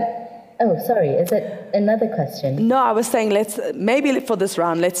 oh, sorry, is it another question? No, I was saying maybe for this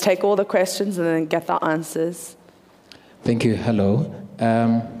round, let's take all the questions and then get the answers. Thank you. Hello.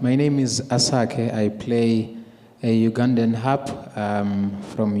 My name is Asake. I play a Ugandan harp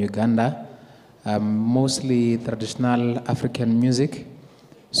from Uganda, mostly traditional African music.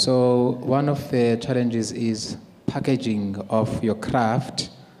 So one of the challenges is packaging of your craft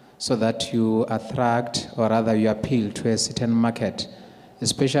so that you attract, or rather you appeal to a certain market,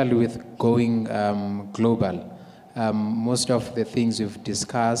 especially with going global. Most of the things you've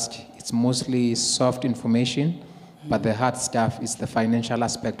discussed, it's mostly soft information, but the hard stuff is the financial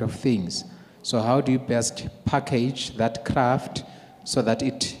aspect of things. So how do you best package that craft so that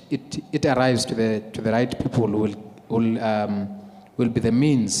it arrives to the right people who will be the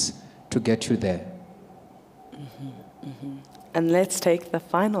means to get you there? And let's take the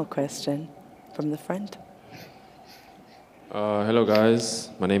final question from the front. Hello guys,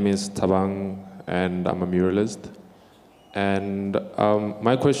 my name is Tabang and I'm a muralist. And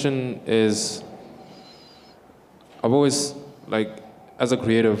my question is, I've always, as a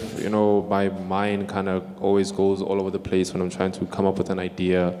creative, my mind kind of always goes all over the place when I'm trying to come up with an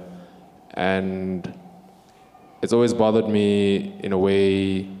idea. And it's always bothered me in a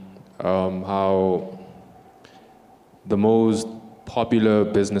way how the most popular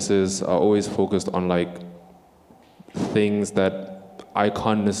businesses are always focused on things that I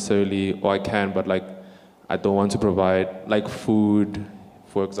can't necessarily, or I can, but I don't want to provide, like food,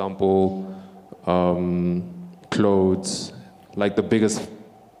 for example, clothes. The biggest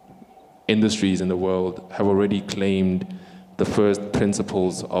industries in the world have already claimed the first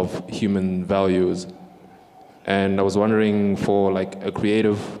principles of human values. And I was wondering, for a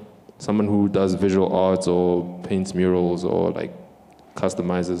creative, someone who does visual arts or paints murals or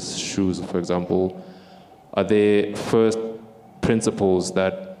customizes shoes, for example, are there first principles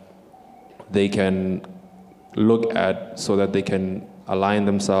that they can look at so that they can align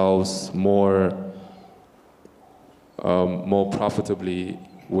themselves more profitably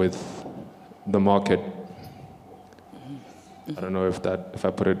with the market? I don't know if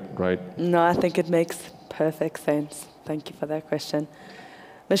I put it right. No, I think it makes perfect sense. Thank you for that question.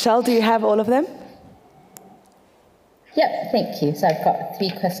 Michelle, do you have all of them? Yep, thank you. So I've got 3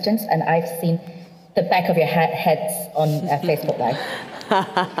 questions, and I've seen the back of your heads on Facebook Live.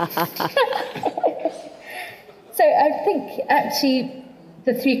 So I think actually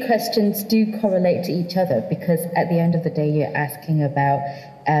the 3 questions do correlate to each other, because at the end of the day you're asking about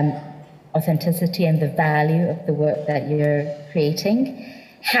authenticity and the value of the work that you're creating.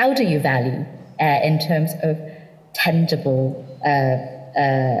 How do you value in terms of tangible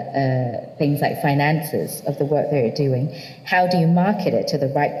things like finances of the work that you're doing? How do you market it to the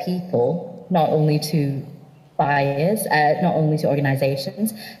right people, not only to buyers, not only to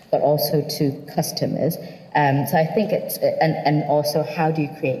organizations, but also to customers? So I think it's, and also how do you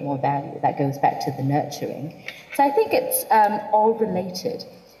create more value? That goes back to the nurturing. So I think it's all related.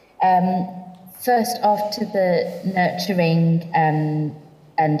 First off, to the nurturing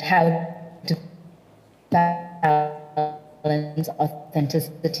and how to balance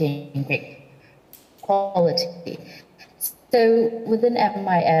authenticity and great quality. So within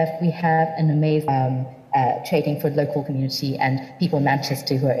MIF, we have an amazing trading for local community and people in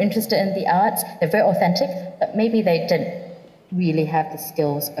Manchester who are interested in the arts. They're very authentic, but maybe they didn't really have the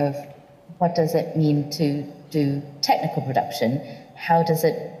skills of what does it mean to do technical production? How does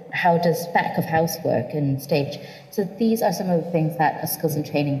back of house work and stage? So these are some of the things that a skills and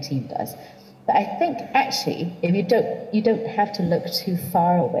training team does. But I think actually, if you don't have to look too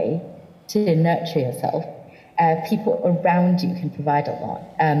far away to nurture yourself. People around you can provide a lot.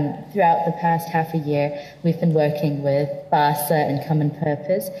 Throughout the past half a year, we've been working with BASA and Common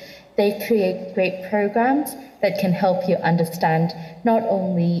Purpose. They create great programs that can help you understand not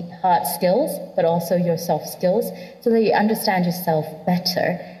only hard skills, but also your soft skills, so that you understand yourself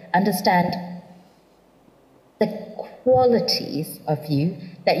better, understand the qualities of you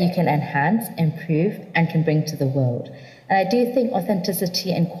that you can enhance, improve, and can bring to the world. And I do think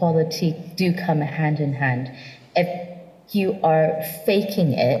authenticity and quality do come hand in hand. If you are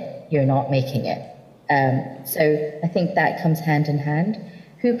faking it, you're not making it. So I think that comes hand in hand.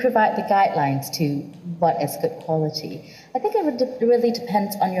 Who provide the guidelines to what is good quality? I think it really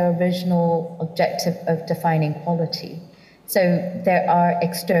depends on your original objective of defining quality. So there are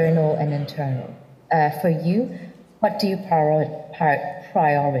external and internal. For you, what do you prioritize?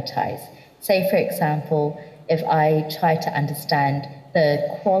 Say, for example, if I try to understand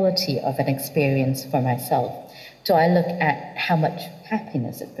the quality of an experience for myself, do I look at how much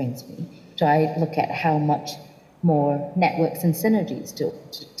happiness it brings me? Do I look at how much more networks and synergies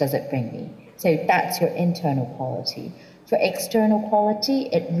does it bring me? So that's your internal quality. For external quality,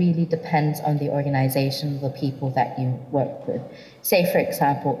 it really depends on the organization, the people that you work with. Say, for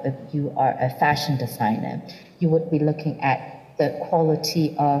example, if you are a fashion designer, you would be looking at the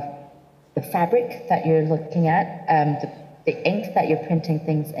quality of the fabric that you're looking at, the ink that you're printing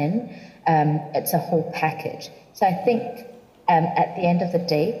things in. It's a whole package. So I think at the end of the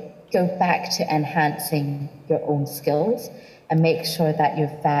day, go back to enhancing your own skills and make sure that your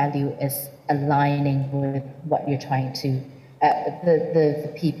value is aligning with what you're trying to,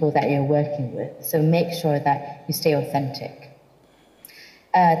 the people that you're working with. So make sure that you stay authentic.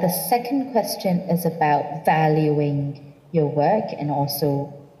 The second question is about valuing your work and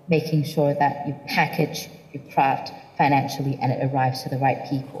also making sure that you package your craft financially and it arrives to the right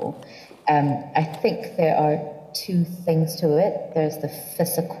people. I think there are two things to it. There's the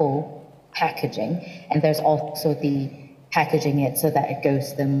physical packaging, and there's also the packaging it so that it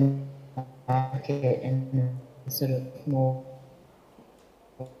goes to the market and sort of more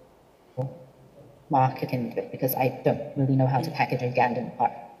marketing, because I don't really know how to package a Ugandan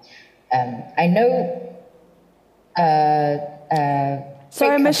art. I know.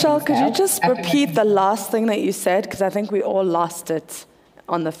 Sorry, Michelle, could you just repeat the last thing that you said? Because I think we all lost it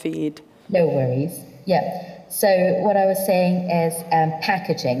on the feed. No worries. Yeah. So what I was saying is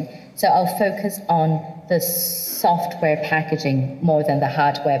packaging. So I'll focus on the software packaging more than the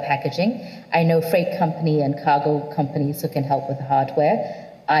hardware packaging. I know freight company and cargo companies who can help with the hardware.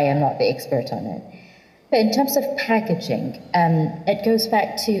 I am not the expert on it. But in terms of packaging, it goes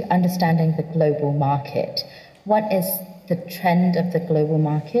back to understanding the global market. What is the trend of the global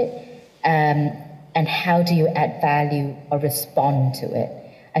market, and how do you add value or respond to it?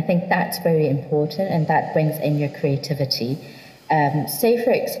 I think that's very important, and that brings in your creativity. Say,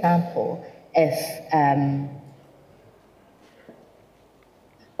 for example, if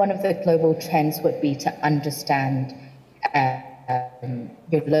one of the global trends would be to understand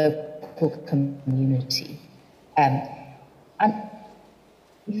your local community.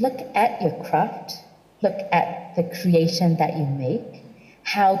 Look at your craft, look at the creation that you make.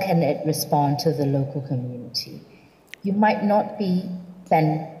 How can it respond to the local community? You might not be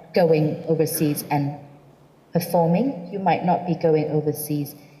then going overseas and performing. You might not be going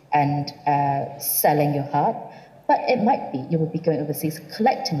overseas and selling your art, but it might be you will be going overseas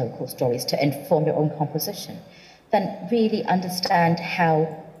collecting local stories to inform your own composition. Then really understand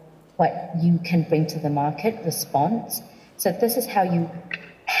how what you can bring to the market responds. So this is how you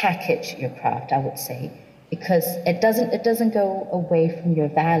package your craft, I would say, because it doesn't go away from your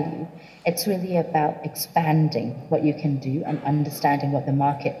value. It's really about expanding what you can do and understanding what the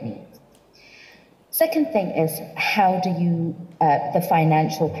market needs. Second thing is, how do you, the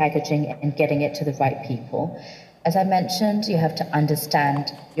financial packaging and getting it to the right people. As I mentioned, you have to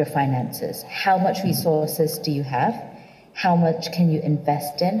understand your finances. How much resources do you have? How much can you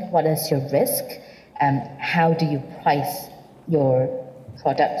invest in? What is your risk? How do you price your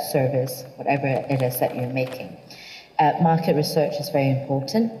product, service, whatever it is that you're making? Market research is very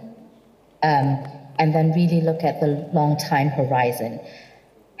important. And then really look at the long time horizon.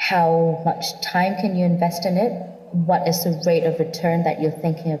 How much time can you invest in it? What is the rate of return that you're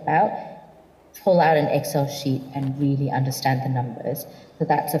thinking about? Pull out an Excel sheet and really understand the numbers. So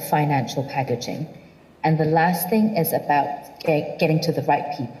that's a financial packaging. And the last thing is about getting to the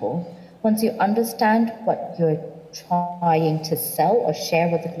right people. Once you understand what you're trying to sell or share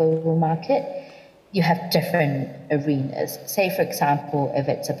with the global market, you have different arenas. Say, for example, if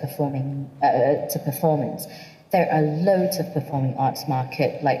it's a performance, there are loads of performing arts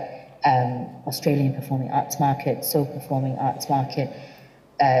market, like Australian performing arts market, Seoul performing arts market,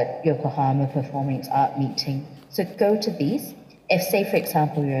 Yokohama performing art meeting. So go to these. If, say, for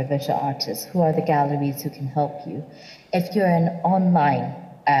example, you're a visual artist, who are the galleries who can help you? If you're an online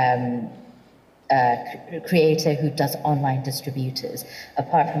creator who does online distributors,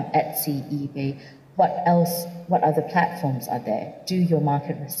 apart from Etsy, eBay, what other platforms are there? Do your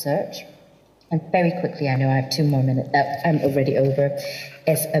market research. And very quickly, I know I have 2 more minutes, I'm already over,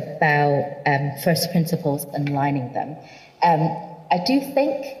 is about first principles and aligning them. I do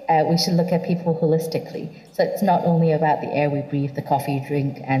think we should look at people holistically. So So it's not only about the air we breathe, the coffee we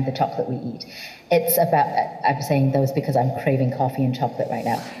drink, and the chocolate we eat. It's about, I'm saying those because I'm craving coffee and chocolate right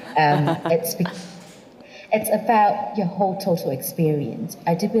now. It's about your whole total experience.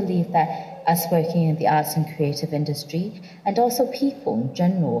 I do believe that us working in the arts and creative industry, and also people in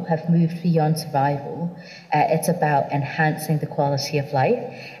general, have moved beyond survival. It's about enhancing the quality of life.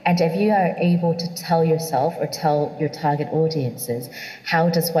 And if you are able to tell yourself or tell your target audiences, how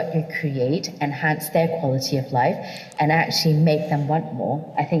does what you create enhance their quality of life and actually make them want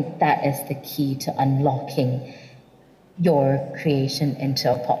more, I think that is the key to unlocking your creation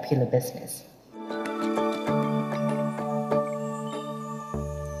into a popular business.